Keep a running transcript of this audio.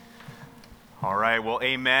All right, well,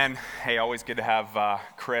 amen. Hey, always good to have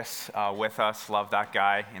Chris with us. Love that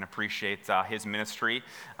guy and appreciate his ministry.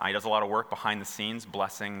 He does a lot of work behind the scenes,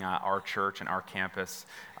 blessing our church and our campus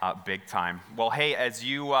big time. Well, hey, as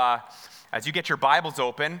you get your Bibles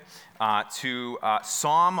open to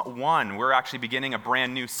Psalm 1, we're actually beginning a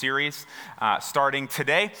brand new series starting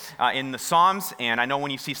today in the Psalms. And I know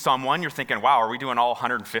when you see Psalm 1, you're thinking, wow, are we doing all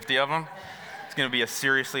 150 of them? It's going to be a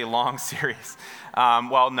seriously long series.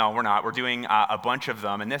 Well, no, we're not. We're doing a bunch of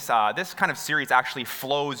them. And this kind of series actually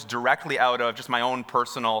flows directly out of just my own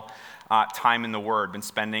personal time in the Word. Been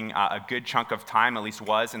spending a good chunk of time, at least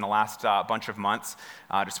was in the last bunch of months,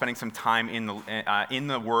 just spending some time in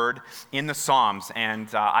the Word, in the Psalms. And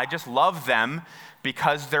I just love them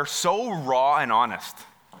because they're so raw and honest.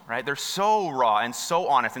 Right? They're so raw and so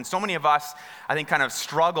honest. And so many of us, I think, kind of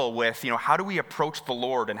struggle with, how do we approach the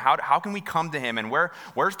Lord and how can we come to Him and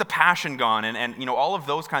where's the passion gone and all of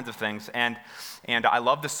those kinds of things. And I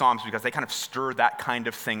love the Psalms because they kind of stir that kind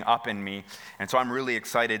of thing up in me. And so I'm really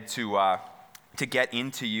excited to get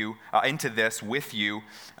into this with you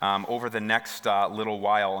over the next little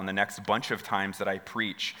while and the next bunch of times that I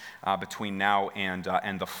preach between now and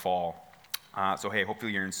the fall. So hey,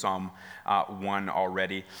 hopefully you're in Psalm 1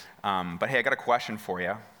 already. But hey, I got a question for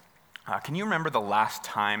you. Can you remember the last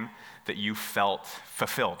time that you felt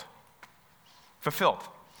fulfilled? Fulfilled.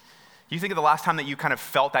 You think of the last time that you kind of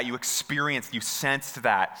felt that, you experienced, you sensed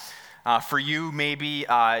that. For you, maybe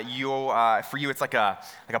for you it's like a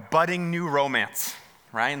budding new romance.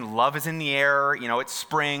 Right? And love is in the air, it's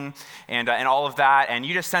spring and all of that. And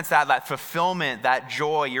you just sense that fulfillment, that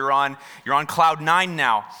joy. You're on cloud nine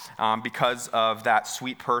now because of that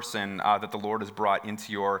sweet person that the Lord has brought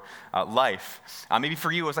into your life. Maybe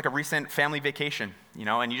for you, it was like a recent family vacation,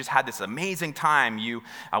 and you just had this amazing time. You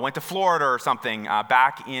went to Florida or something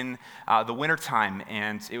back in the wintertime,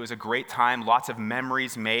 and it was a great time, lots of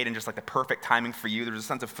memories made, and just like the perfect timing for you. There was a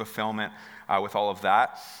sense of fulfillment with all of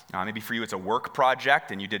that. Maybe for you it's a work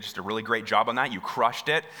project and you did just a really great job on that. You crushed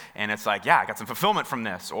it and it's like, yeah, I got some fulfillment from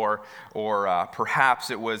this. Or perhaps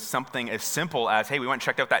it was something as simple as, hey, we went and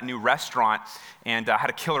checked out that new restaurant and had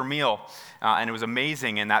a killer meal and it was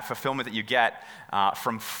amazing, and that fulfillment that you get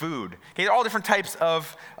from food. Okay, all different types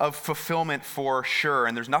of fulfillment for sure,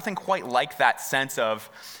 and there's nothing quite like that sense of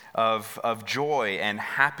joy and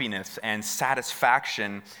happiness and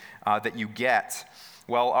satisfaction that you get.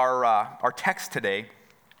 Well, our text today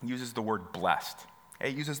uses the word blessed.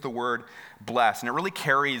 It uses the word blessed, and it really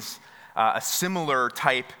carries a similar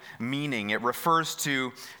type meaning. It refers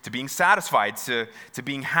to being satisfied, to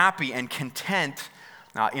being happy and content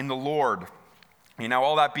in the Lord. Now,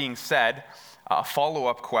 all that being said, a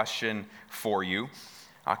follow-up question for you.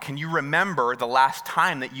 Can you remember the last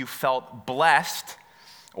time that you felt blessed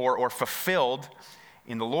or fulfilled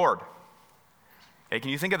in the Lord? Okay, can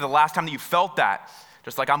you think of the last time that you felt that?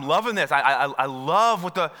 Just like, I'm loving this. I love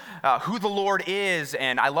what who the Lord is,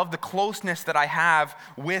 and I love the closeness that I have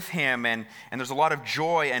with Him, and there's a lot of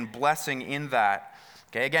joy and blessing in that.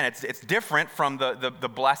 Okay, again, it's different from the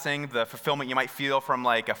blessing, the fulfillment you might feel from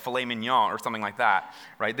like a filet mignon or something like that,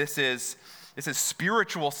 right? This is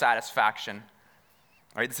spiritual satisfaction,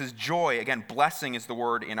 right? This is joy. Again, blessing is the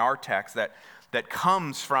word in our text that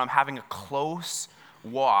comes from having a close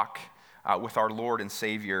walk with our Lord and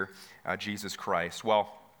Savior, Jesus Christ.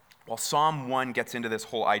 Well, Psalm 1 gets into this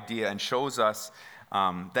whole idea and shows us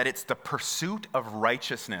that it's the pursuit of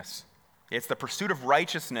righteousness. It's the pursuit of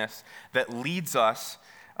righteousness that leads us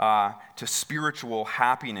to spiritual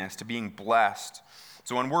happiness, to being blessed.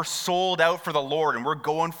 So when we're sold out for the Lord and we're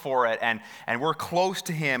going for it and we're close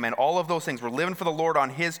to Him and all of those things, we're living for the Lord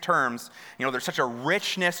on His terms, there's such a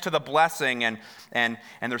richness to the blessing and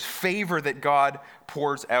there's favor that God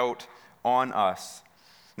pours out on us.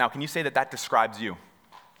 Now, can you say that describes you?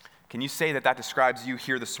 Can you say that describes you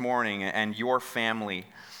here this morning and your family?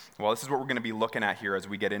 Well, this is what we're going to be looking at here as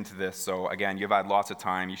we get into this. So again, you've had lots of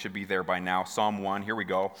time. You should be there by now. Psalm 1, here we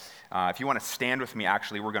go. If you want to stand with me,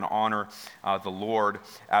 actually, we're going to honor the Lord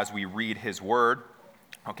as we read His word.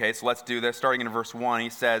 Okay, so let's do this. Starting in verse 1,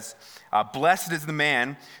 he says, "Blessed is the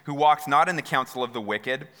man who walks not in the counsel of the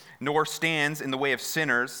wicked, nor stands in the way of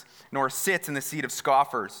sinners, nor sits in the seat of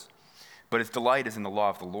scoffers. But his delight is in the law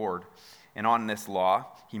of the Lord, and on this law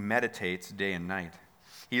he meditates day and night.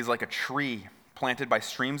 He is like a tree planted by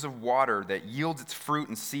streams of water that yields its fruit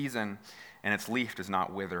in season, and its leaf does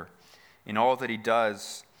not wither. In all that he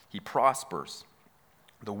does, he prospers.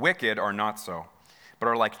 The wicked are not so, but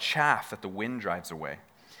are like chaff that the wind drives away.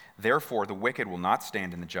 Therefore the wicked will not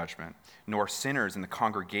stand in the judgment, nor sinners in the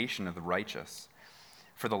congregation of the righteous.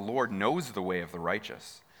 For the Lord knows the way of the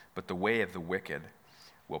righteous, but the way of the wicked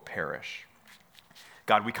will perish."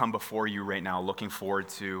 God, we come before you right now looking forward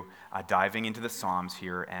to diving into the Psalms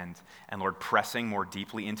here and Lord, pressing more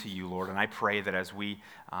deeply into you, Lord. And I pray that as we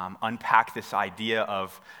unpack this idea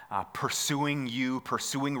of pursuing you,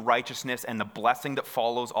 pursuing righteousness, and the blessing that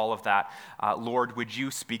follows all of that, Lord, would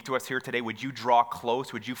you speak to us here today? Would you draw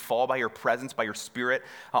close? Would you fall by your presence, by your Spirit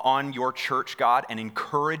on your church, God, and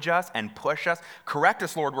encourage us and push us? Correct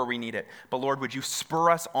us, Lord, where we need it. But Lord, would you spur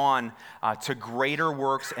us on to greater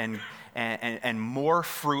works and more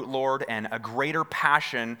fruit, Lord, and a greater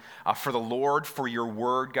passion for the Lord, for your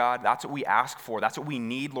word, God. That's what we ask for. That's what we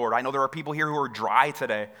need, Lord. I know there are people here who are dry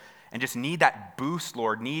today and just need that boost,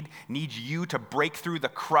 Lord, need you to break through the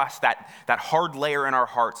crust, that hard layer in our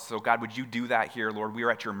hearts. So, God, would you do that here, Lord? We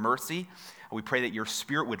are at your mercy. We pray that your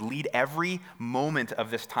Spirit would lead every moment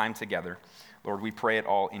of this time together. Lord, we pray it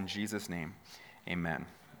all in Jesus' name. Amen.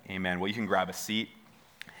 Amen. Well, you can grab a seat.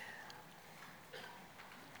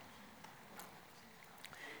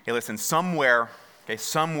 Hey, listen, somewhere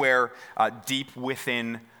deep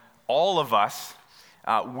within all of us,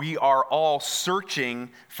 we are all searching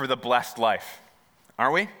for the blessed life,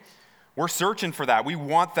 aren't we? We're searching for that. We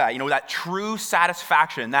want that, that true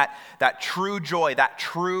satisfaction, that true joy, that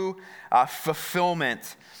true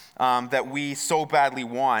fulfillment that we so badly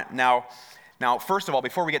want. Now, first of all,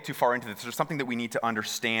 before we get too far into this, there's something that we need to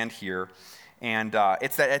understand here, and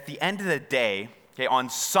it's that at the end of the day, okay, on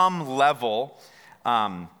some level,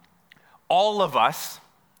 all of us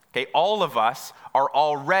are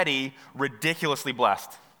already ridiculously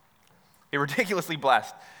blessed. Okay, ridiculously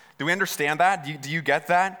blessed. Do we understand that? Do you get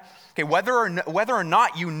that? Okay, whether or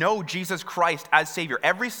not you know Jesus Christ as Savior,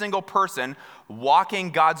 every single person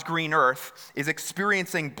walking God's green earth is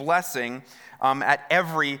experiencing blessing at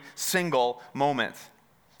every single moment.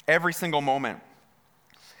 Every single moment.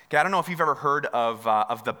 Okay, I don't know if you've ever heard of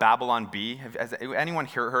the Babylon Bee. Has anyone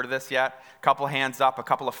heard of this yet? A couple hands up, a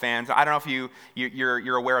couple of fans. I don't know if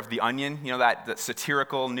you're aware of The Onion, that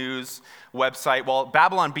satirical news website. Well,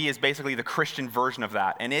 Babylon Bee is basically the Christian version of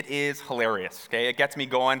that, and it is hilarious. Okay, it gets me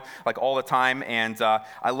going like all the time, and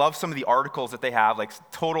I love some of the articles that they have, like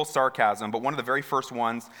total sarcasm. But one of the very first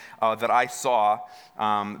ones that I saw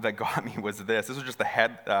that got me was this. This was just the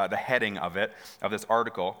heading of this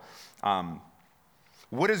article.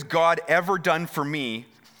 What has God ever done for me?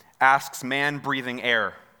 Asks man breathing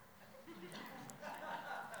air.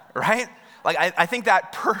 Right? Like I think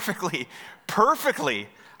that perfectly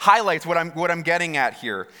highlights what I'm getting at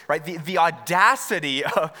here. Right? The audacity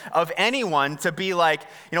of anyone to be like,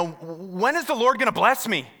 when is the Lord going to bless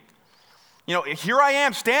me? Here I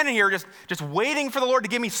am standing here just waiting for the Lord to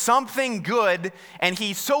give me something good, and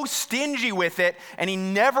he's so stingy with it, and he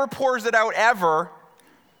never pours it out ever.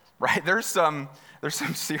 Right? There's some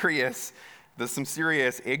serious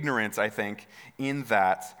ignorance, I think, in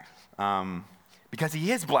that, because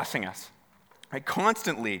he is blessing us, right,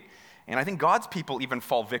 constantly. And I think God's people even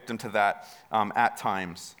fall victim to that at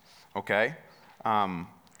times, okay? And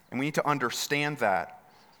we need to understand that.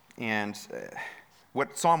 And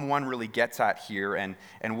what Psalm 1 really gets at here and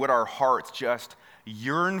what our hearts just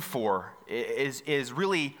yearn for is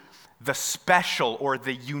really the special or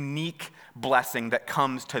the unique blessing that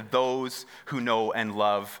comes to those who know and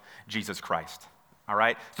love Jesus Christ. All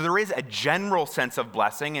right? So there is a general sense of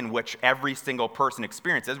blessing in which every single person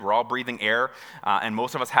experiences. We're all breathing air, and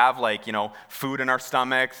most of us have food in our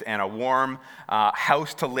stomachs and a warm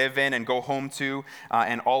house to live in and go home to,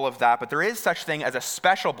 and all of that. But there is such thing as a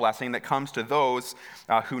special blessing that comes to those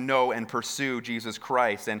who know and pursue Jesus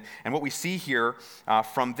Christ. And what we see here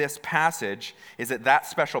from this passage is that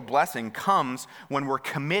special blessing comes when we're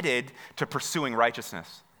committed to pursuing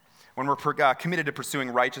righteousness. When we're committed to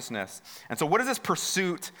pursuing righteousness. And so what does this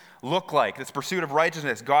pursuit look like? This pursuit of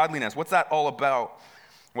righteousness, godliness, what's that all about?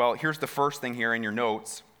 Well, here's the first thing here in your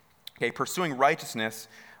notes. Okay, pursuing righteousness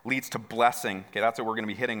leads to blessing. Okay, that's what we're going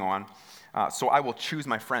to be hitting on. So I will choose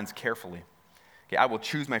my friends carefully. Okay, I will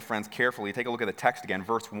choose my friends carefully. Take a look at the text again,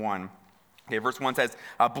 verse 1. Okay, verse 1 says,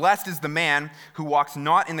 blessed is the man who walks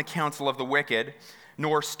not in the counsel of the wicked,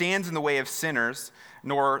 nor stands in the way of sinners,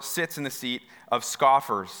 nor sits in the seat of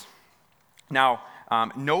scoffers. Now,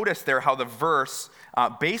 notice there how the verse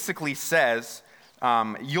basically says,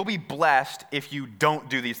 you'll be blessed if you don't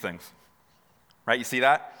do these things. Right? You see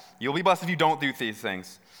that? You'll be blessed if you don't do these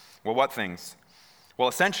things. Well, what things? Well,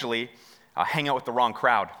 essentially, hang out with the wrong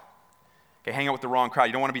crowd. Okay, hang out with the wrong crowd.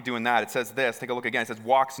 You don't want to be doing that. It says this. Take a look again. It says,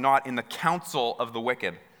 walks not in the counsel of the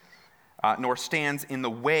wicked, nor stands in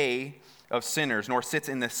the way of sinners, nor sits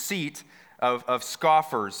in the seat of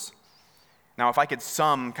scoffers. Now, if I could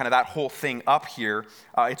sum kind of that whole thing up here,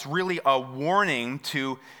 it's really a warning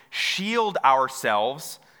to shield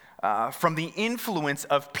ourselves from the influence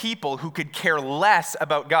of people who could care less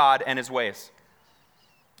about God and his ways.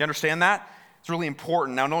 You understand that? It's really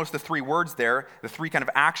important. Now notice the three words there, the three kind of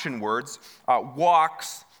action words,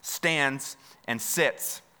 walks, stands, and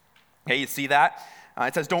sits. Okay, you see that?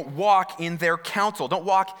 It says don't walk in their counsel. Don't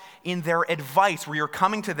walk in their advice where you're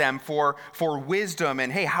coming to them for wisdom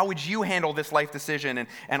and, hey, how would you handle this life decision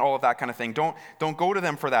and all of that kind of thing. Don't go to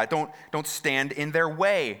them for that. Don't stand in their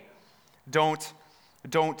way. The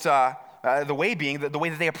way being the way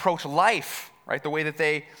that they approach life, right? The way that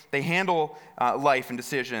they handle life and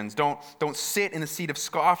decisions. Don't sit in the seat of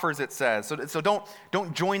scoffers, it says. So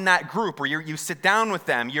don't join that group where you sit down with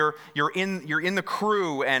them. You're in the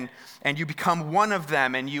crew and you become one of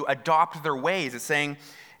them and you adopt their ways. It's saying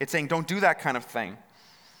don't do that kind of thing.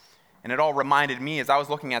 And it all reminded me as I was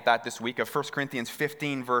looking at that this week of 1 Corinthians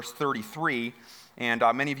 15 verse 33, and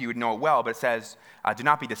many of you would know it well, but it says, "Do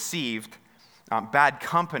not be deceived. Bad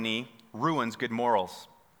company ruins good morals."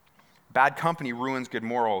 Bad company ruins good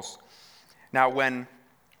morals. Now, when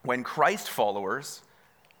Christ followers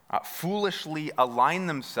foolishly align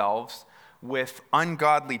themselves with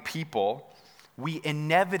ungodly people, we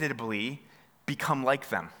inevitably become like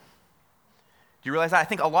them. Do you realize that? I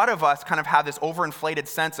think a lot of us kind of have this overinflated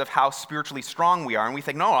sense of how spiritually strong we are, and we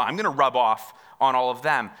think, no, I'm going to rub off on all of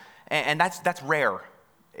them. And that's rare.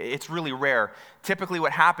 It's really rare. Typically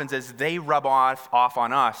what happens is they rub off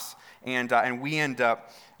on us, and we end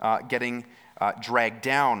up getting dragged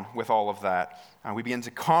down with all of that. We begin to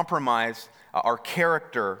compromise our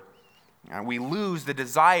character. We lose the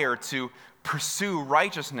desire to pursue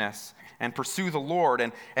righteousness and pursue the Lord.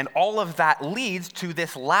 And all of that leads to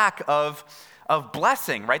this lack of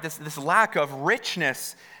blessing, right? This lack of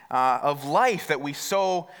richness of life that we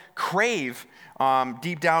so crave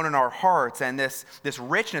deep down in our hearts. And this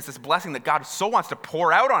richness, this blessing that God so wants to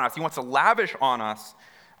pour out on us. He wants to lavish on us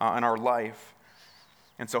in our life.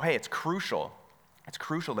 And so, hey, it's crucial. It's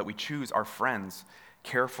crucial that we choose our friends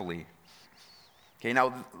carefully. Okay,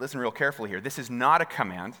 now listen real carefully here. This is not a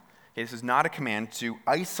command. Okay, this is not a command to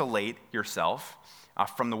isolate yourself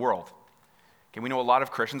from the world. Okay, we know a lot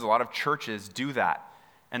of Christians, a lot of churches do that.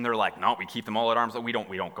 And they're like, no, we keep them all at arm's length.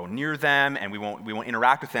 We don't go near them, and we won't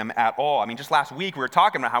interact with them at all. I mean, just last week we were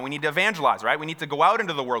talking about how we need to evangelize, right? We need to go out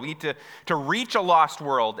into the world. We need to reach a lost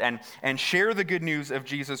world and share the good news of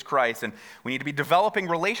Jesus Christ. And we need to be developing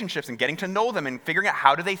relationships and getting to know them and figuring out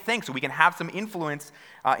how do they think so we can have some influence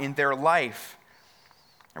in their life.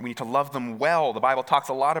 And we need to love them well. The Bible talks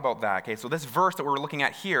a lot about that. Okay, so this verse that we're looking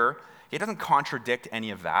at here, it doesn't contradict any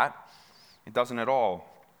of that. It doesn't at all.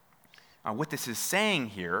 What this is saying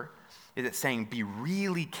here is it's saying be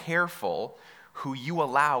really careful who you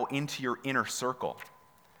allow into your inner circle.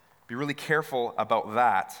 Be really careful about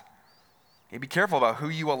that. Be careful about who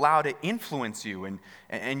you allow to influence you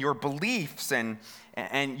and your beliefs and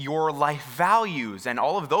your life values and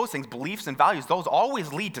all of those things, beliefs and values, those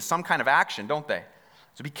always lead to some kind of action, don't they?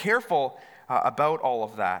 So be careful about all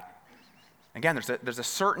of that. Again, there's a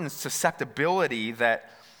certain susceptibility that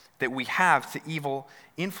we have to evil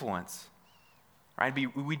influence. Right?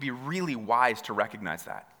 We'd be really wise to recognize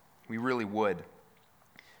that. We really would.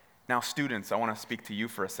 Now, students, I want to speak to you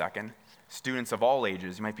for a second. Students of all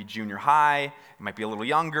ages. You might be junior high, you might be a little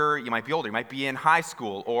younger, you might be older, you might be in high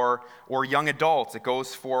school or young adults. It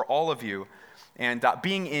goes for all of you. And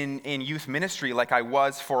being in youth ministry like I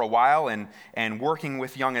was for a while and working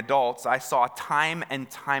with young adults, I saw time and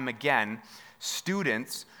time again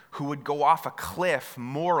students who would go off a cliff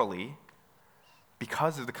morally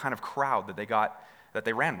because of the kind of crowd that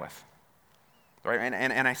they ran with. Right?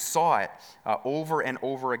 And I saw it over and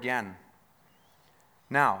over again.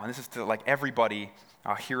 Now, and this is to like everybody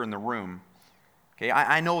here in the room. Okay,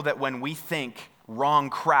 I know that when we think wrong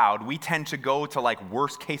crowd, we tend to go to like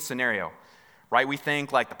worst case scenario. Right? We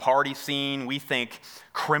think like the party scene, we think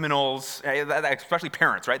criminals, especially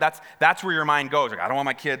parents, right? That's where your mind goes. Like, I don't want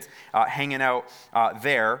my kids hanging out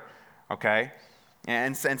there, okay?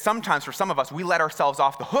 And sometimes for some of us, we let ourselves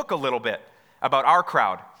off the hook a little bit about our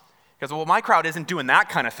crowd. Because, well, my crowd isn't doing that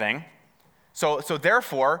kind of thing. So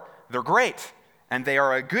therefore, they're great. And they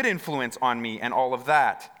are a good influence on me and all of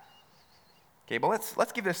that. Okay, but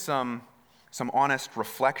let's give this some honest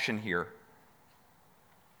reflection here.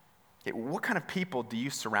 Okay, what kind of people do you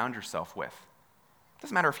surround yourself with? It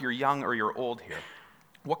doesn't matter if you're young or you're old here.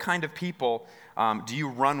 What kind of people do you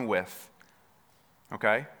run with?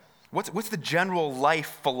 Okay? What's the general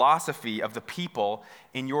life philosophy of the people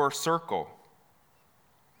in your circle?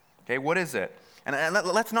 Okay, what is it? And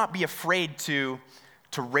let's not be afraid to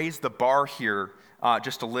raise the bar here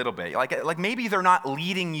just a little bit. Like maybe they're not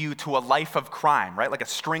leading you to a life of crime, right? Like a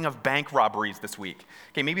string of bank robberies this week.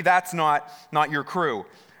 Okay, maybe that's not your crew.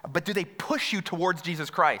 But do they push you towards Jesus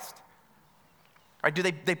Christ? Right? Do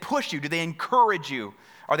they push you? Do they encourage you?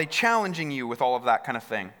 Are they challenging you with all of that kind of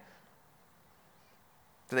thing?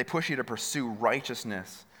 Do they push you to pursue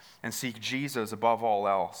righteousness and seek Jesus above all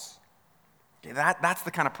else? Okay, that's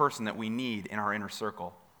the kind of person that we need in our inner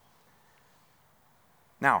circle.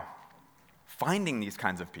 Now, finding these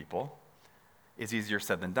kinds of people is easier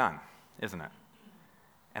said than done, isn't it?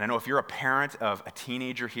 And I know if you're a parent of a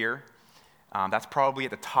teenager here, that's probably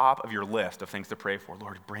at the top of your list of things to pray for.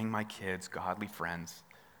 Lord, bring my kids godly friends.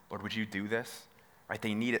 Lord, would you do this? Right?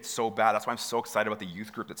 They need it so bad. That's why I'm so excited about the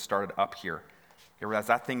youth group that started up here. As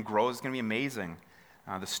that thing grows, it's going to be amazing.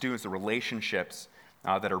 The students, the relationships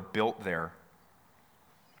that are built there.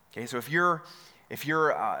 Okay, so if you're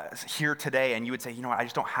here today and you would say, you know what, I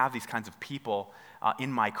just don't have these kinds of people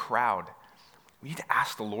in my crowd, we need to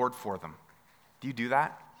ask the Lord for them. Do you do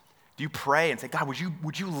that? Do you pray and say, God, would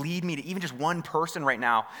you lead me to even just one person right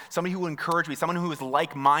now, somebody who will encourage me, someone who is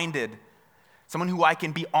like-minded, someone who I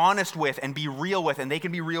can be honest with and be real with, and they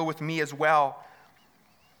can be real with me as well.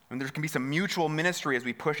 And there can be some mutual ministry as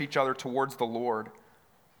we push each other towards the Lord.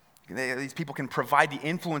 These people can provide the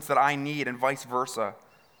influence that I need and vice versa.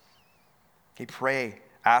 Okay, pray,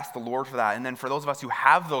 ask the Lord for that. And then for those of us who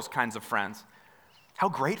have those kinds of friends, how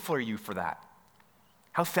grateful are you for that?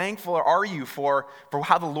 How thankful are you for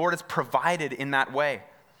how the Lord has provided in that way?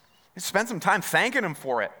 Spend some time thanking Him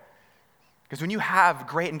for it. Because when you have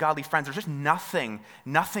great and godly friends, there's just nothing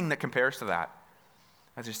that compares to that.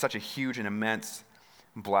 That's just such a huge and immense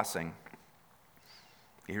blessing.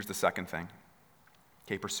 Okay, here's the second thing.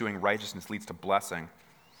 Okay, pursuing righteousness leads to blessing.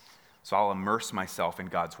 So I'll immerse myself in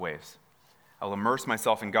God's ways. I'll immerse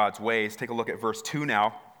myself in God's ways. Take a look at verse 2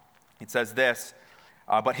 now. It says this,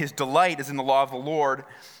 but his delight is in the law of the Lord,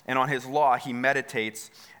 and on his law he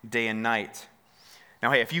meditates day and night.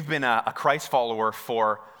 Now, hey, if you've been a Christ follower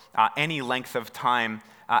for any length of time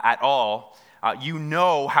at all, you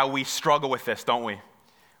know how we struggle with this, don't we?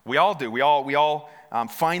 We all do. We all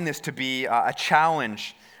find this to be a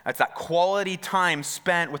challenge. It's that quality time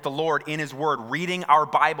spent with the Lord in His Word, reading our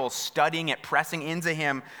Bibles, studying it, pressing into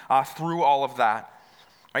Him through all of that.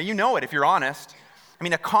 You know it if you're honest. I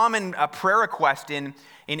mean, a common prayer request in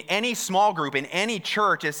any small group, in any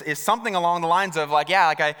church, is something along the lines of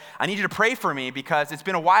I need you to pray for me because it's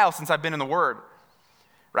been a while since I've been in the Word.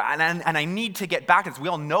 Right? And I need to get back to this. We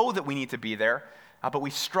all know that we need to be there, but we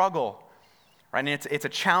struggle. Right? And it's a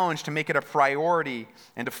challenge to make it a priority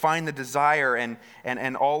and to find the desire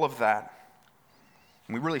and all of that.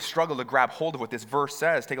 And we really struggle to grab hold of what this verse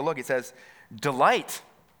says. Take a look. It says, delight.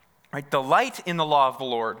 Right? Delight in the law of the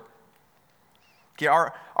Lord. Okay,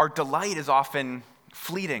 our delight is often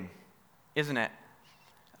fleeting, isn't it?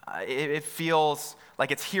 It feels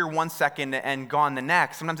like it's here one second and gone the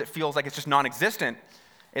next. Sometimes it feels like it's just non-existent.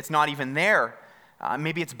 It's not even there.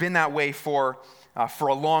 Maybe it's been that way for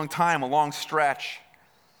a long time, a long stretch.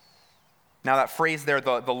 Now that phrase there,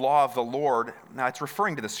 the law of the Lord, now it's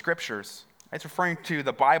referring to the Scriptures. It's referring to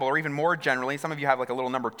the Bible, or even more generally, some of you have like a little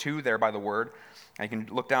number 2 there by the word. And you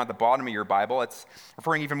can look down at the bottom of your Bible. It's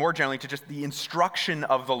referring even more generally to just the instruction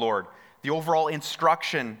of the Lord, the overall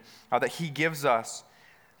instruction that He gives us.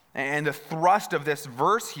 And the thrust of this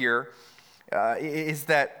verse here is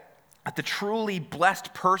that the truly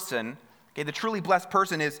blessed person, okay, the truly blessed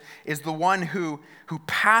person is the one who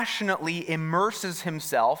passionately immerses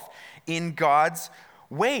himself in God's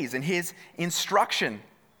ways and His instruction.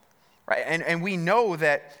 Right? And we know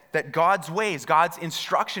that God's ways, God's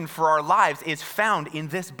instruction for our lives is found in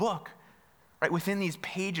this book. Right? Within these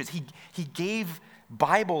pages, He gave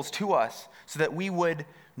Bibles to us so that we would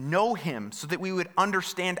know Him, so that we would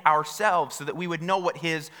understand ourselves, so that we would know what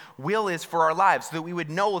His will is for our lives, so that we would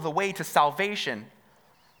know the way to salvation.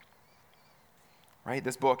 Right?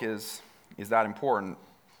 This book is that important.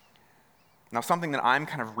 Now, something that I'm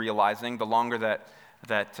kind of realizing the longer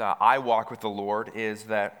that I walk with the Lord is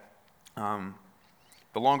that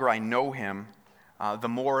the longer I know Him, the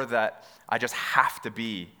more that I just have to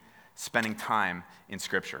be spending time in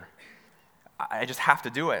Scripture. I just have to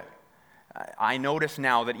do it. I notice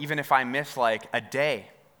now that even if I miss like a day,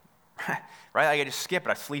 right? I just skip it.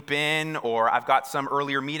 I sleep in, or I've got some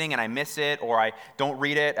earlier meeting and I miss it, or I don't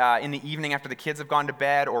read it in the evening after the kids have gone to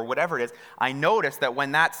bed, or whatever it is. I notice that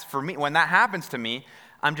when that happens to me,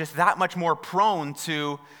 I'm just that much more prone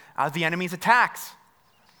to the enemy's attacks.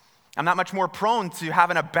 I'm that much more prone to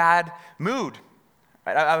having a bad mood,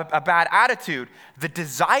 a bad attitude. The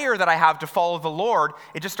desire that I have to follow the Lord,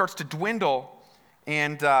 it just starts to dwindle,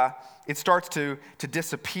 and it starts to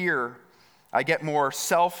disappear. I get more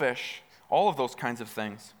selfish, all of those kinds of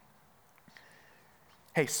things.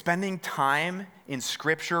 Hey, spending time in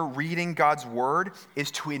Scripture, reading God's Word,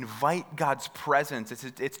 is to invite God's presence.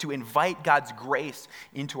 It's to invite God's grace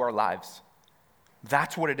into our lives.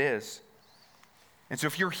 That's what it is. And so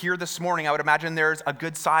if you're here this morning, I would imagine there's a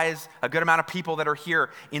good amount of people that are here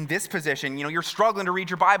in this position. You're struggling to read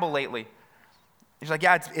your Bible lately. You're like,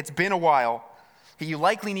 yeah, it's been a while. Hey, you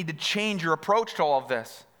likely need to change your approach to all of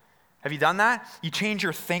this. Have you done that? You change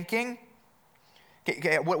your thinking?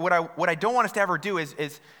 Okay, what I don't want us to ever do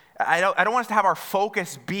is I don't want us to have our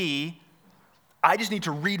focus be, I just need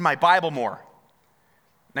to read my Bible more.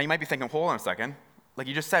 Now you might be thinking, hold on a second. Like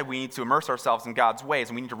you just said, we need to immerse ourselves in God's ways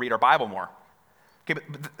and we need to read our Bible more. Okay,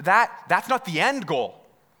 but that's not the end goal.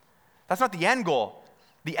 That's not the end goal.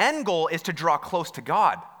 The end goal is to draw close to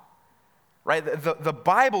God, right? The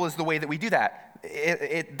Bible is the way that we do that.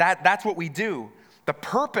 That's what we do. The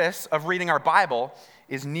purpose of reading our Bible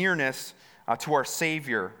is nearness to our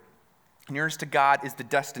Savior. Nearness to God is the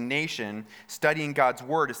destination. Studying God's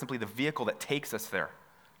Word is simply the vehicle that takes us there.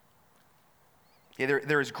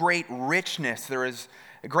 There is great richness, there is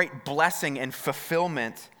a great blessing and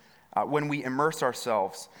fulfillment when we immerse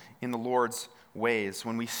ourselves in the Lord's ways,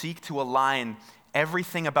 when we seek to align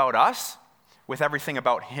everything about us with everything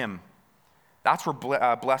about Him. That's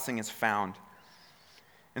where blessing is found.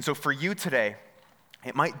 And so for you today,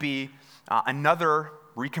 it might be another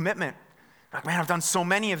recommitment. Like, man, I've done so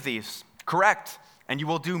many of these. Correct. And you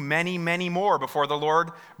will do many, many more before the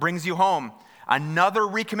Lord brings you home. Another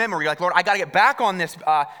recommitment where you're like, Lord, I got to get back on this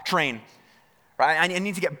train. Right? I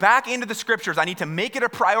need to get back into the Scriptures. I need to make it a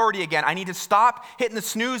priority again. I need to stop hitting the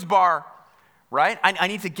snooze bar. Right? I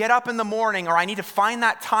need to get up in the morning, or I need to find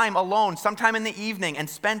that time alone sometime in the evening and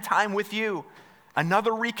spend time with you.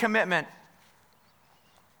 Another recommitment.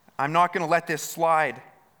 I'm not going to let this slide.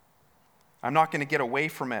 I'm not going to get away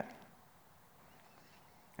from it.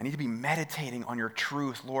 I need to be meditating on your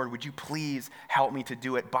truth. Lord, would you please help me to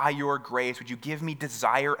do it by your grace? Would you give me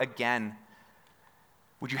desire again?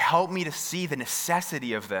 Would you help me to see the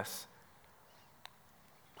necessity of this?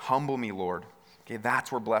 Humble me, Lord. Okay,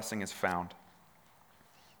 that's where blessing is found.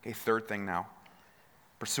 Okay, third thing now.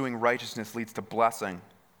 Pursuing righteousness leads to blessing.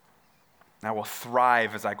 And I will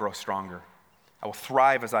thrive as I grow stronger. I will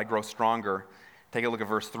thrive as I grow stronger. Take a look at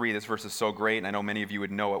verse 3. This verse is so great, and I know many of you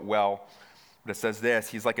would know it well. But it says this: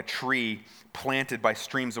 He's like a tree planted by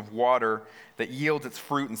streams of water that yields its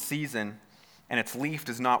fruit in season, and its leaf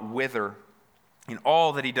does not wither. In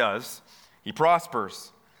all that he does, he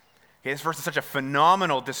prospers. Okay, this verse is such a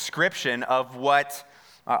phenomenal description of what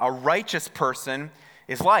a righteous person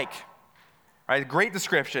is like. Right? Great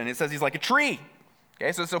description. It says he's like a tree.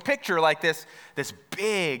 Okay, so picture like this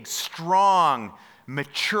big, strong,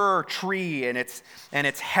 mature tree, and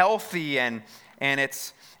it's healthy, and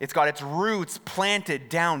it's got its roots planted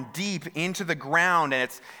down deep into the ground, and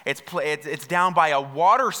it's down by a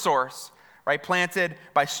water source, right? Planted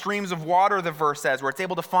by streams of water, the verse says, where it's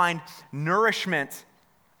able to find nourishment.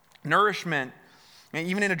 And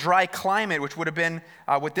even in a dry climate, which would have been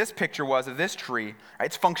what this picture was of this tree, right?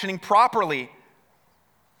 It's functioning properly.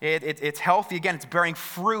 It's healthy again. It's bearing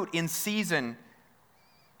fruit in season.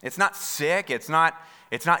 It's not sick. It's not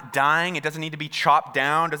dying. It doesn't need to be chopped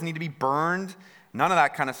down. It doesn't need to be burned. None of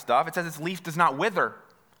that kind of stuff. It says its leaf does not wither.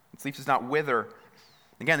 Its leaf does not wither.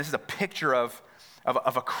 Again, this is a picture of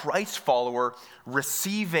a Christ follower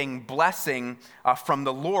receiving blessing from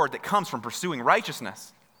the Lord that comes from pursuing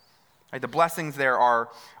righteousness. Right? The blessings there are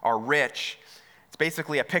rich. It's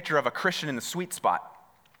basically a picture of a Christian in the sweet spot.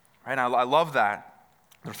 Right? And I love that.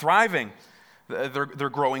 They're thriving. They're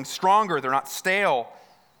growing stronger. They're not stale.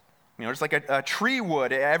 Just like a tree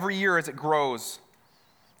would every year as it grows.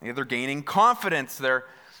 They're gaining confidence. They're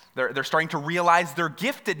starting to realize their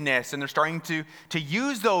giftedness, and they're starting to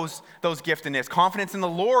use those giftedness. Confidence in the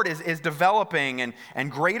Lord is developing,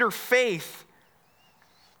 and greater faith.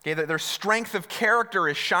 Okay, their strength of character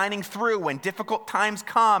is shining through when difficult times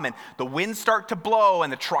come and the winds start to blow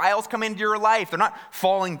and the trials come into your life. They're not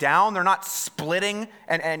falling down. They're not splitting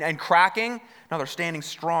and cracking. No, they're standing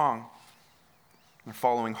strong. They're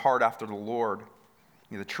following hard after the Lord.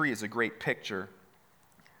 The tree is a great picture.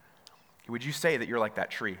 Would you say that you're like that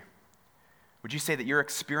tree? Would you say that you're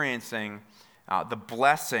experiencing the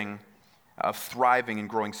blessing of thriving and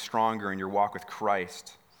growing stronger in your walk with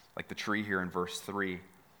Christ, like the tree here in verse 3?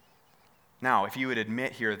 Now, if you would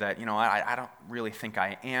admit here that, I don't really think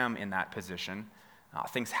I am in that position.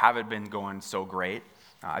 Things haven't been going so great.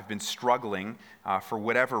 I've been struggling for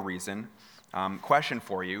whatever reason. Question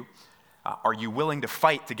for you, are you willing to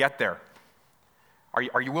fight to get there?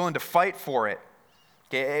 Are you willing to fight for it?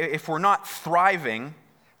 Okay, if we're not thriving,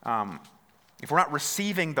 if we're not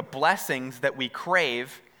receiving the blessings that we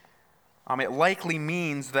crave, it likely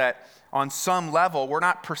means that on some level we're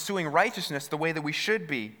not pursuing righteousness the way that we should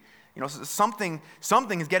be. Something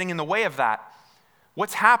is getting in the way of that.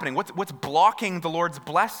 What's happening? What's blocking the Lord's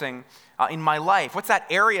blessing in my life? What's that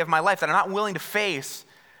area of my life that I'm not willing to face?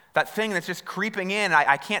 That thing that's just creeping in.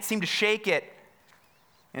 I can't seem to shake it.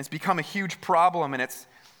 And it's become a huge problem, and it's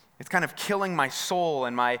kind of killing my soul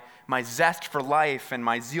and my zest for life and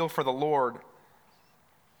my zeal for the Lord.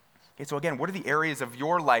 Okay, so again, what are the areas of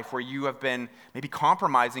your life where you have been maybe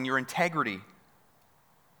compromising your integrity?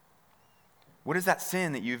 What is that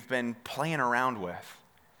sin that you've been playing around with,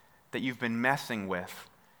 that you've been messing with?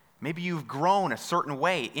 Maybe you've grown a certain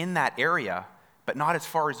way in that area, but not as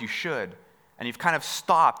far as you should. And you've kind of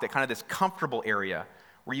stopped at kind of this comfortable area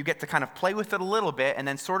where you get to kind of play with it a little bit and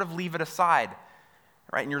then sort of leave it aside,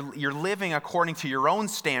 right? And you're living according to your own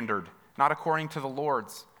standard, not according to the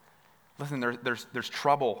Lord's. Listen, there's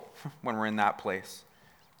trouble when we're in that place.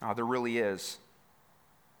 There really is.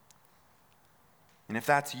 And if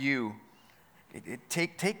that's you,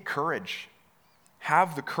 take courage.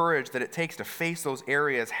 Have the courage that it takes to face those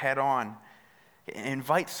areas head on.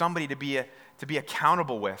 Invite somebody to be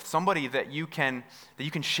accountable with, somebody that you can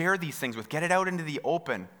share these things with. Get it out into the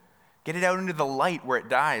open. Get it out into the light where it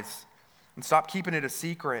dies. And stop keeping it a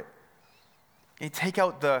secret. And take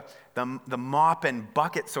out the mop and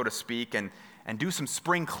bucket, so to speak, and do some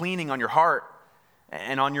spring cleaning on your heart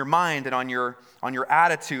and on your mind and on your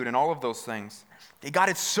attitude and all of those things. God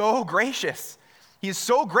is so gracious. He is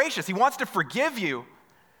so gracious. He wants to forgive you.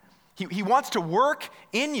 He wants to work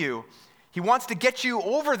in you. He wants to get you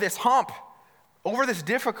over this hump, over this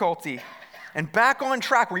difficulty, and back on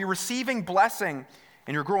track where you're receiving blessing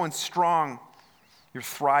and you're growing strong. You're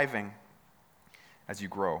thriving as you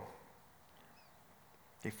grow.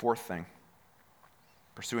 Okay, fourth thing.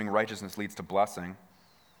 Pursuing righteousness leads to blessing.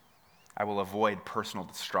 I will avoid personal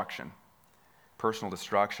destruction. Personal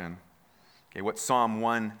destruction. Okay, what Psalm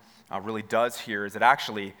 1 really does here is it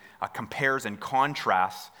actually compares and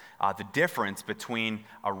contrasts the difference between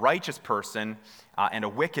a righteous person and a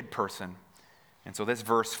wicked person. And so this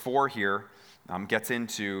verse 4 here gets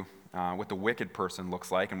into what the wicked person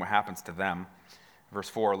looks like and what happens to them. Verse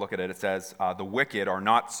 4, look at it. It says, the wicked are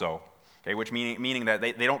not so. Okay, which meaning that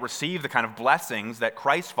they don't receive the kind of blessings that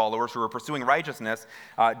Christ followers who are pursuing righteousness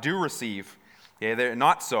do receive. Okay, they're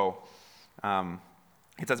not so.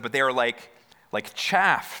 It says, but they are like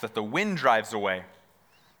chaff that the wind drives away.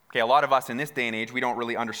 Okay, a lot of us in this day and age, we don't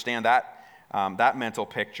really understand that mental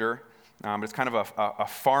picture. But it's kind of a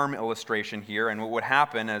farm illustration here. And what would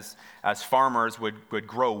happen as farmers would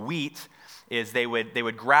grow wheat is they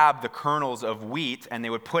would grab the kernels of wheat and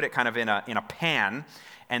they would put it kind of in a pan,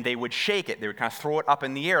 and they would shake it. They would kind of throw it up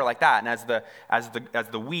in the air like that. And as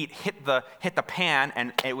the wheat hit the pan,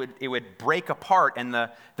 and it would break apart, and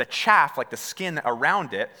the chaff, like the skin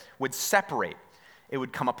around it, would separate. It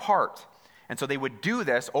would come apart. And so they would do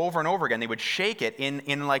this over and over again. They would shake it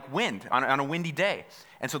in like wind on a windy day.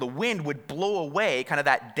 And so the wind would blow away kind of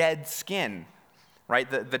that dead skin, right?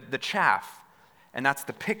 The chaff. And that's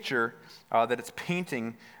the picture that it's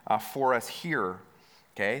painting for us here.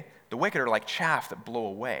 Okay? The wicked are like chaff that blow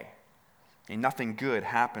away. And nothing good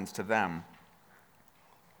happens to them.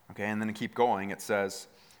 Okay, and then to keep going, it says,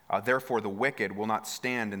 therefore the wicked will not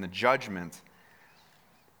stand in the judgment.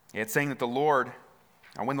 It's saying that the Lord,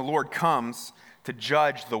 when the Lord comes to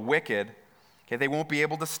judge the wicked, okay, they won't be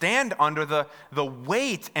able to stand under the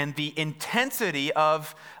weight and the intensity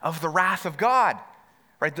of the wrath of God.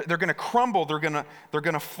 Right? They're going to crumble. They're going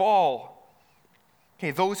to fall.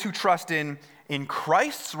 Okay, those who trust in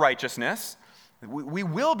Christ's righteousness, we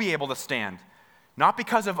will be able to stand. Not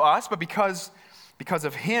because of us, but because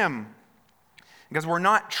of Him. Because we're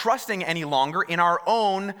not trusting any longer in our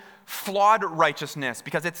own flawed righteousness,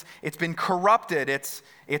 because it's been corrupted,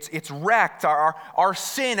 it's wrecked. Our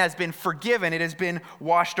sin has been forgiven, it has been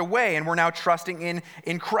washed away, and we're now trusting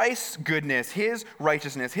in Christ's goodness, His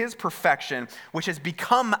righteousness, His perfection, which has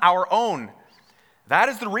become our own. That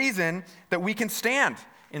is the reason that we can stand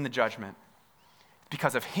in the judgment.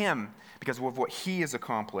 Because of Him, because of what He has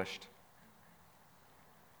accomplished.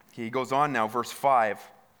 He goes on now, verse 5.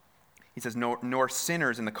 He says, nor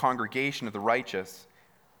sinners in the congregation of the righteous.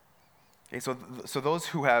 Okay, so those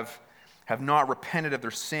who have not repented of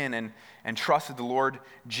their sin and trusted the Lord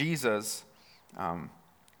Jesus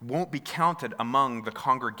won't be counted among the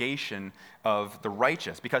congregation of the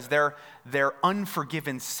righteous, because their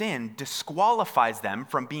unforgiven sin disqualifies them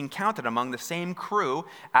from being counted among the same crew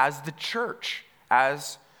as the church,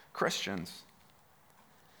 as Christians.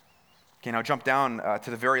 Okay, now jump down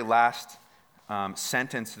to the very last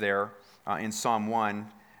sentence there in Psalm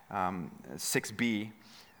 1, 6b.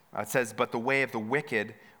 It says, "But the way of the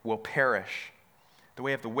wicked will perish." The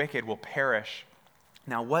way of the wicked will perish.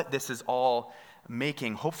 Now, what this is all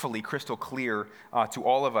making, hopefully crystal clear to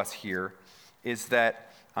all of us here, is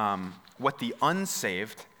that what the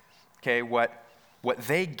unsaved, okay, what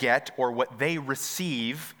they get or what they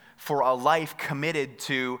receive for a life committed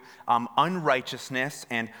to unrighteousness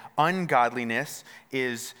and ungodliness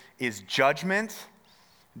is judgment,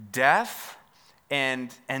 death,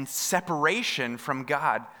 and separation from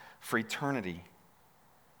God for eternity.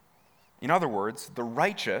 In other words, the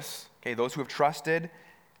righteous, okay, those who have trusted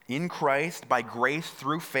in Christ by grace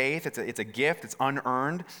through faith, it's a gift, it's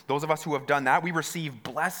unearned. Those of us who have done that, we receive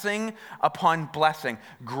blessing upon blessing,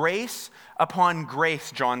 grace upon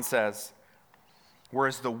grace, John says.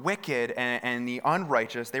 Whereas the wicked and the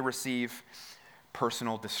unrighteous, they receive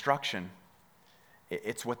personal destruction.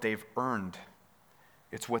 It's what they've earned.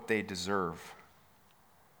 It's what they deserve.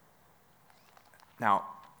 Now,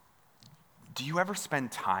 do you ever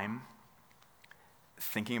spend time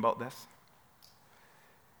thinking about this?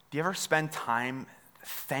 Do you ever spend time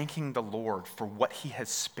thanking the Lord for what He has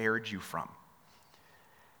spared you from?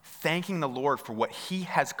 Thanking the Lord for what He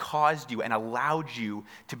has caused you and allowed you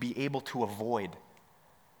to be able to avoid.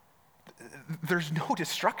 There's no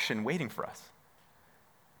destruction waiting for us.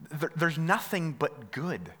 There's nothing but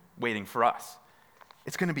good waiting for us.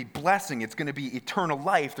 It's going to be blessing. It's going to be eternal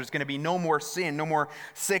life. There's going to be no more sin, no more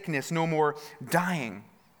sickness, no more dying.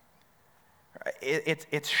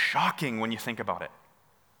 It's shocking when you think about it.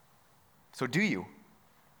 So do you?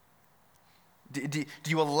 Do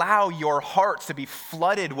you allow your hearts to be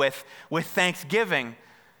flooded with thanksgiving?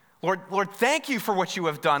 Lord, thank you for what you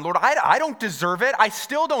have done. Lord, I don't deserve it. I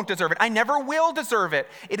still don't deserve it. I never will deserve it.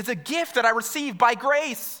 It is a gift that I receive by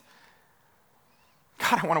grace.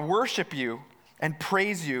 God, I want to worship you and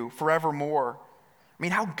praise you forevermore. I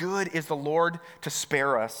mean, how good is the Lord to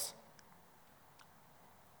spare us?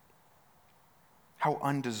 How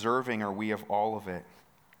undeserving are we of all of it?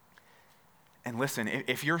 And listen,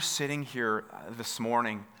 if you're sitting here this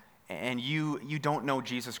morning and you don't know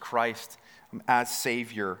Jesus Christ as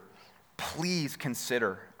Savior, please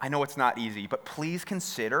consider, I know it's not easy, but please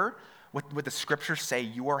consider what the Scriptures say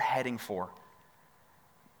you are heading for.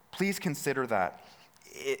 Please consider that.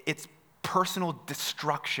 It's personal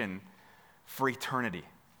destruction for eternity.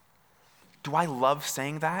 Do I love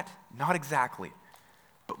saying that? Not exactly.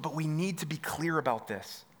 But we need to be clear about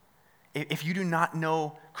this. If you do not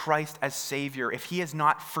know Christ as Savior, if He has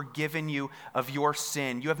not forgiven you of your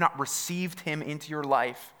sin, you have not received Him into your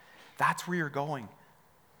life, that's where you're going.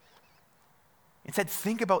 Instead,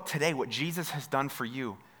 think about today what Jesus has done for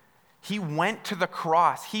you. He went to the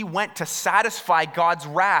cross. He went to satisfy God's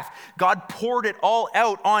wrath. God poured it all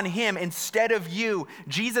out on Him instead of you.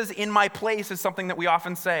 Jesus in my place is something that we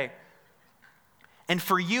often say. And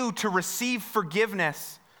for you to receive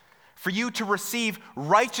forgiveness, for you to receive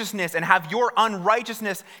righteousness and have your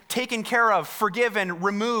unrighteousness taken care of, forgiven,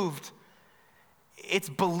 removed, it's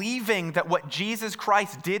believing that what Jesus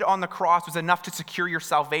Christ did on the cross was enough to secure your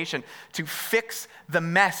salvation, to fix the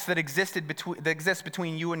mess that exists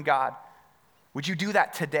between you and God. Would you do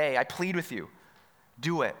that today? I plead with you.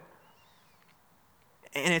 Do it.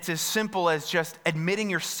 And it's as simple as just admitting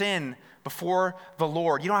your sin before the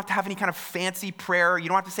Lord. You don't have to have any kind of fancy prayer. You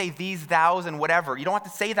don't have to say these, thous, and whatever. You don't have to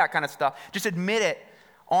say that kind of stuff. Just admit it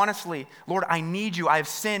honestly. Lord, I need you. I have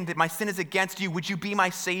sinned. My sin is against you. Would you be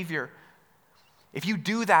my Savior? If you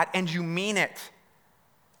do that and you mean it,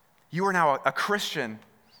 you are now a Christian.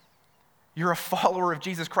 You're a follower of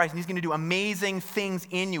Jesus Christ, and He's going to do amazing things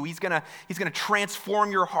in you. He's going to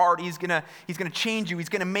transform your heart. He's going to change you. He's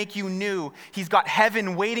going to make you new. He's got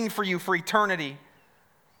heaven waiting for you for eternity.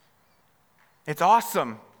 It's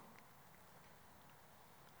awesome.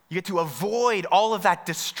 You get to avoid all of that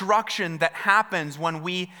destruction that happens when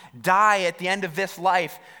we die at the end of this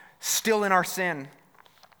life, still in our sin.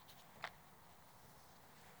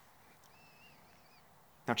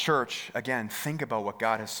 Now, church, again, think about what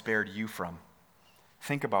God has spared you from.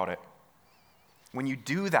 Think about it. When you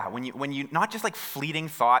do that, when you not just like fleeting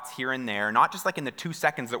thoughts here and there, not just like in the 2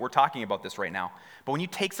 seconds that we're talking about this right now, but when you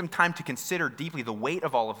take some time to consider deeply the weight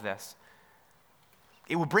of all of this,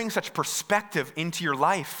 it will bring such perspective into your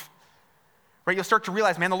life. Right? You'll start to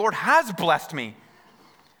realize, man, the Lord has blessed me.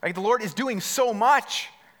 Right? The Lord is doing so much.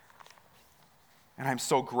 And I'm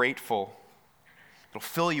so grateful. It'll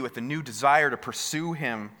fill you with a new desire to pursue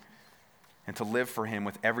Him and to live for Him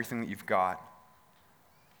with everything that you've got.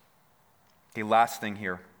 Okay, last thing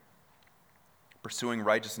here. Pursuing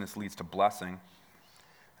righteousness leads to blessing.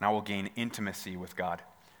 and I will gain intimacy with God.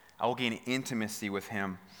 I will gain intimacy with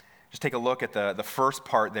him. Just take a look at the first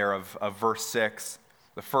part there of verse 6,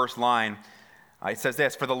 the first line. It says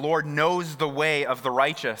this, "For the Lord knows the way of the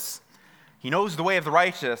righteous." He knows the way of the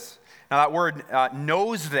righteous. Now that word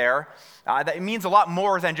knows there, that means a lot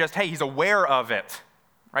more than just, hey, he's aware of it.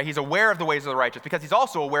 Right? He's aware of the ways of the righteous because he's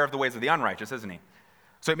also aware of the ways of the unrighteous, isn't he?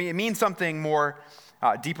 So it means something more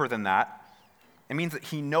deeper than that. It means that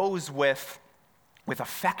he knows with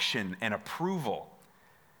affection and approval.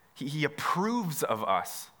 He approves of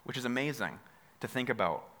us, which is amazing to think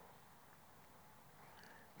about.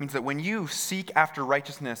 It means that when you seek after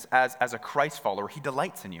righteousness as a Christ follower, he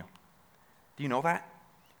delights in you. Do you know that?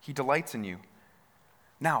 He delights in you.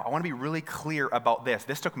 Now, I want to be really clear about this.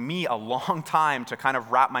 This took me a long time to kind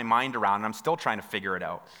of wrap my mind around, and I'm still trying to figure it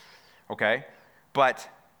out. Okay? But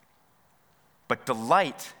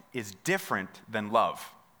delight is different than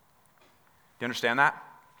love. Do you understand that?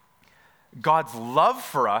 God's love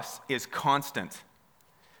for us is constant.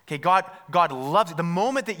 Okay, God loves you. The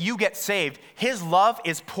moment that you get saved, his love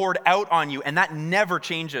is poured out on you, and that never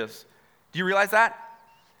changes. Do you realize that?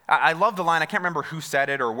 I love the line. I can't remember who said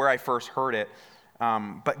it or where I first heard it.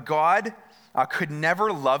 But God could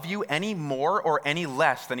never love you any more or any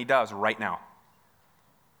less than he does right now.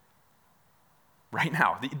 Right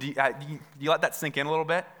now. Do you let that sink in a little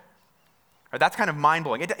bit? Or that's kind of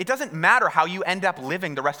mind-blowing. It doesn't matter how you end up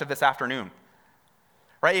living the rest of this afternoon.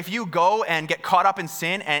 Right? If you go and get caught up in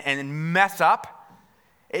sin and mess up,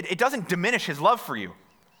 it doesn't diminish his love for you.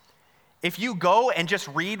 If you go and just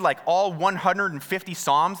read like all 150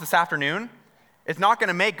 Psalms this afternoon, it's not going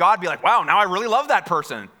to make God be like, wow, now I really love that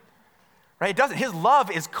person. Right? It doesn't. His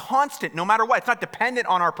love is constant no matter what. It's not dependent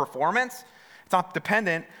on our performance. It's not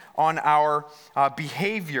dependent on our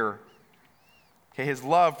behavior. Okay, his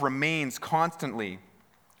love remains constantly.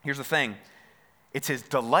 Here's the thing. It's his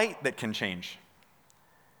delight that can change.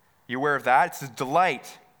 You aware of that? It's his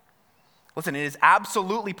delight. Listen, it is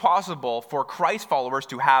absolutely possible for Christ followers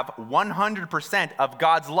to have 100% of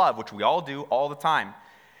God's love, which we all do all the time,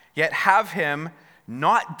 yet have him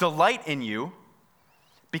not delight in you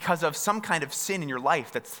because of some kind of sin in your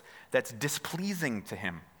life that's displeasing to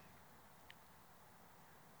him.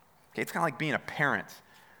 Okay, it's kind of like being a parent.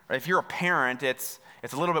 Right? If you're a parent, it's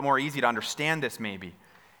a little bit more easy to understand this maybe.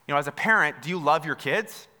 You know, as a parent, do you love your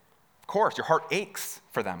kids? Of course, your heart aches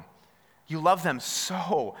for them. You love them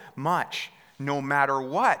so much, no matter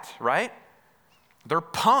what, right? They're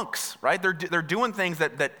punks, right? They're doing things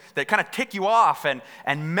that kind of tick you off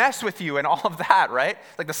and mess with you and all of that, right?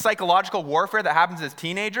 Like the psychological warfare that happens as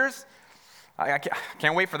teenagers. I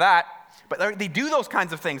can't wait for that. But they do those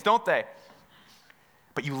kinds of things, don't they?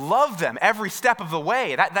 But you love them every step of the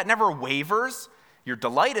way. That never wavers. Your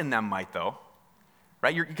delight in them might, though,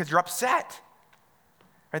 right? Because you're upset.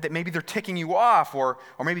 Right, that maybe they're ticking you off, or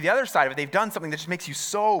maybe the other side of it, they've done something that just makes you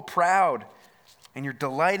so proud, and you're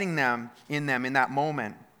delighting in that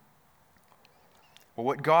moment. Well,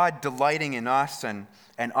 what God delighting in us and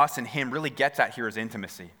us in him really gets at here is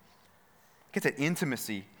intimacy. It gets at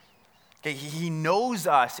intimacy. Okay, he knows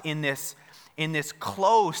us in this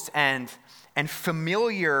close and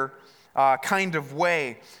familiar kind of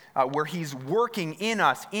way. Where he's working in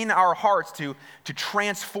us, in our hearts, to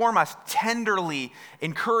transform us tenderly,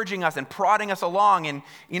 encouraging us and prodding us along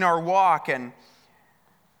in our walk and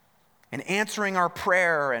answering our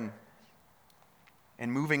prayer and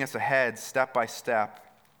moving us ahead step by step.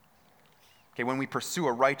 Okay, when we pursue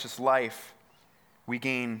a righteous life, we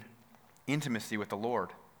gain intimacy with the Lord.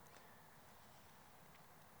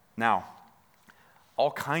 Now,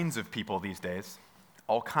 all kinds of people these days,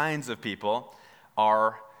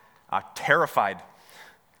 are terrified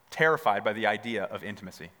by the idea of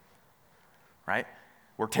intimacy, right?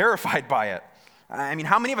 We're terrified by it. I mean,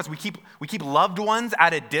 how many of us, we keep loved ones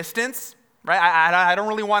at a distance, right? I don't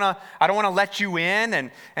want to let you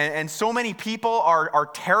in, and so many people are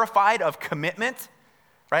terrified of commitment,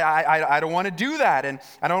 right? I don't want to do that, and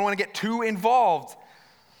I don't want to get too involved.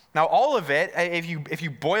 Now, all of it, if you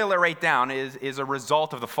boil it right down, is a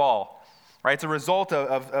result of the fall. Right? It's a result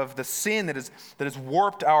of the sin that has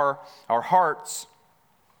warped our hearts.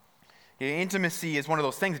 Intimacy is one of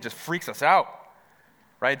those things that just freaks us out.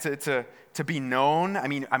 Right? To be known, I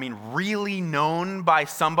mean really known by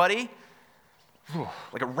somebody,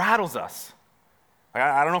 like it rattles us.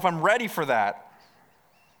 I don't know if I'm ready for that.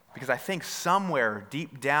 Because I think somewhere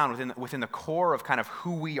deep down within the core of kind of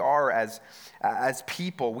who we are as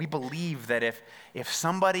people, we believe that if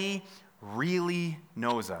somebody really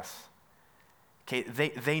knows us, okay,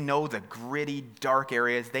 they know the gritty, dark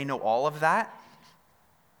areas. They know all of that.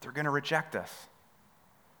 They're going to reject us.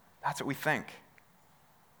 That's what we think.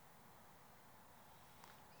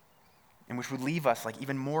 and which would leave us like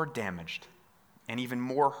even more damaged and even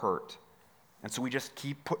more hurt. And so we just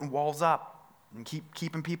keep putting walls up and keep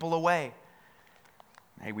keeping people away.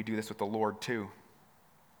 Hey, we do this with the Lord too.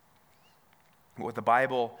 What the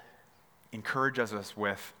Bible encourages us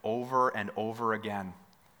with over and over again,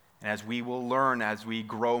 and as we will learn as we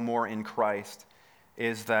grow more in Christ,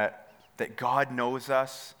 is that God knows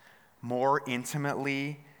us more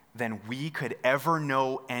intimately than we could ever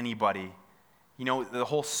know anybody. You know, the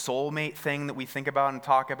whole soulmate thing that we think about and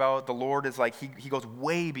talk about, the Lord is like, he goes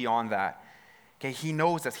way beyond that. Okay, he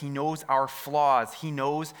knows us. He knows our flaws. He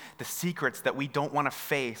knows the secrets that we don't want to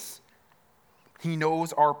face. He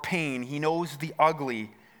knows our pain. He knows the ugly.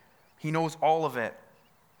 He knows all of it.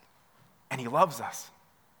 And he loves us.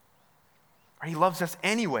 He loves us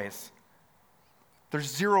anyways. There's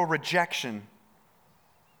zero rejection.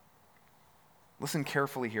 Listen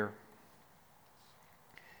carefully here.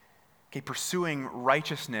 Okay, pursuing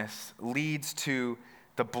righteousness leads to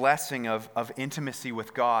the blessing of intimacy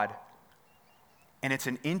with God. And it's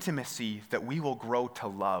an intimacy that we will grow to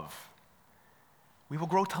love. We will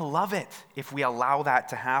grow to love it if we allow that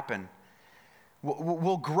to happen.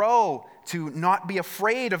 We'll grow to not be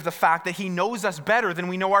afraid of the fact that he knows us better than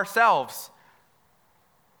we know ourselves.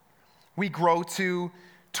 We grow to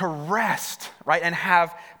rest, right, and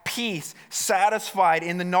have peace, satisfied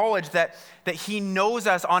in the knowledge that he knows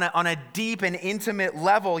us on a deep and intimate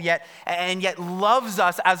level, yet loves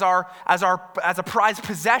us as a prized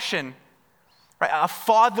possession. Right? A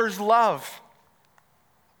father's love.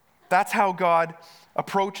 That's how God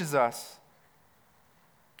approaches us.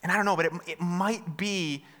 And I don't know, but it might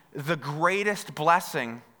be the greatest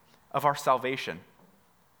blessing of our salvation.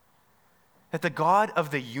 That the God of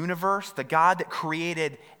the universe, the God that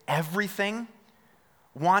created everything,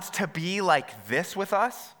 wants to be like this with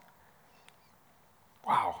us.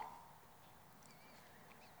 Wow.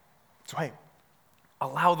 So hey,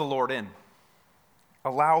 allow the Lord in.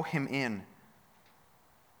 Allow him in.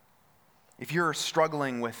 If you're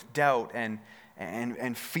struggling with doubt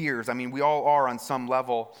and fears, I mean, we all are on some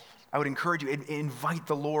level, I would encourage you, invite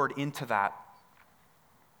the Lord into that.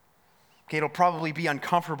 Okay, it'll probably be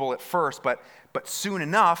uncomfortable at first, but soon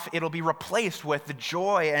enough, it'll be replaced with the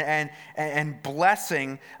joy and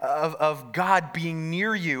blessing of God being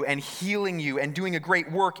near you and healing you and doing a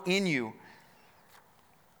great work in you.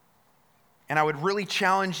 And I would really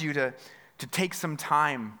challenge you to take some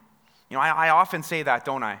time. You know, I often say that,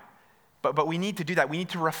 don't I? But we need to do that. We need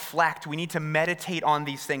to reflect. We need to meditate on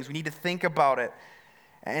these things. We need to think about it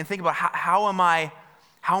and think about how am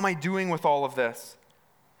I doing with all of this?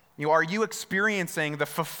 You know, are you experiencing the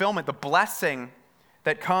fulfillment, the blessing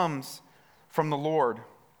that comes from the Lord?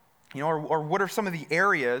 You know, or what are some of the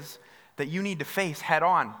areas that you need to face head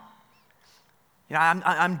on? You know,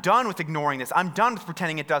 I'm done with ignoring this. I'm done with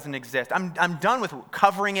pretending it doesn't exist. I'm done with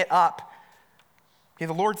covering it up. Okay,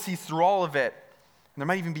 the Lord sees through all of it. And there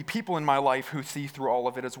might even be people in my life who see through all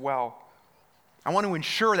of it as well. I want to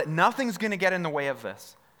ensure that nothing's going to get in the way of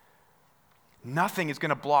this. Nothing is going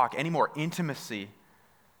to block any more intimacy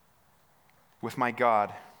with my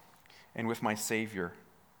God and with my Savior.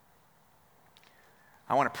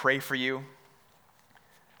 I want to pray for you.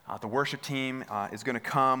 The worship team is going to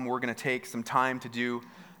come. We're going to take some time to do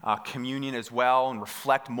communion as well and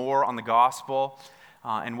reflect more on the gospel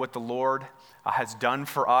and what the Lord has done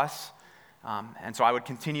for us. And so I would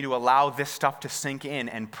continue to allow this stuff to sink in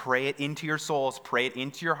and pray it into your souls, pray it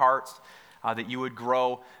into your hearts, that you would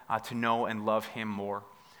grow to know and love him more.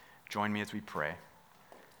 Join me as we pray.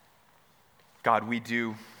 God, we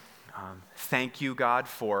do thank you, God,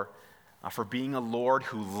 for being a Lord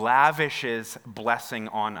who lavishes blessing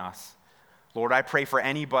on us. Lord, I pray for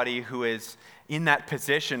anybody who is in that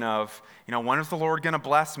position of, you know, when is the Lord going to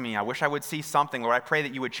bless me? I wish I would see something. Lord, I pray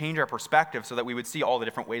that you would change our perspective so that we would see all the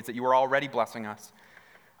different ways that you are already blessing us.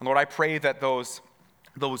 And Lord, I pray that those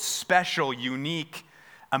special, unique,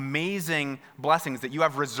 amazing blessings that you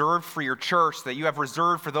have reserved for your church, that you have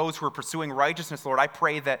reserved for those who are pursuing righteousness, Lord, I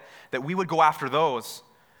pray that we would go after those.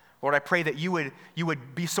 Lord, I pray that you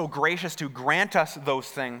would be so gracious to grant us those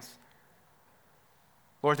things.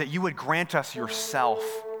 Lord, that you would grant us yourself.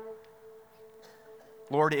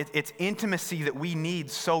 Lord, it's intimacy that we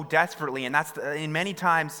need so desperately, and that's in many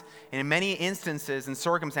times, and in many instances and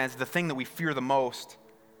circumstances, the thing that we fear the most.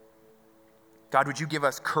 God, would you give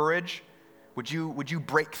us courage? Would you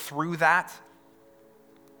break through that?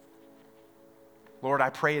 Lord,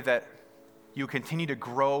 I pray that you continue to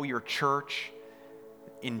grow your church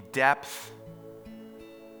in depth.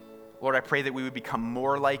 Lord, I pray that we would become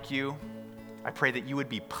more like you. I pray that you would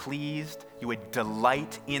be pleased, you would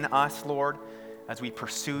delight in us, Lord, as we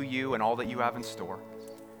pursue you and all that you have in store.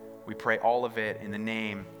 We pray all of it in the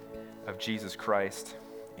name of Jesus Christ.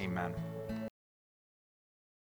 Amen.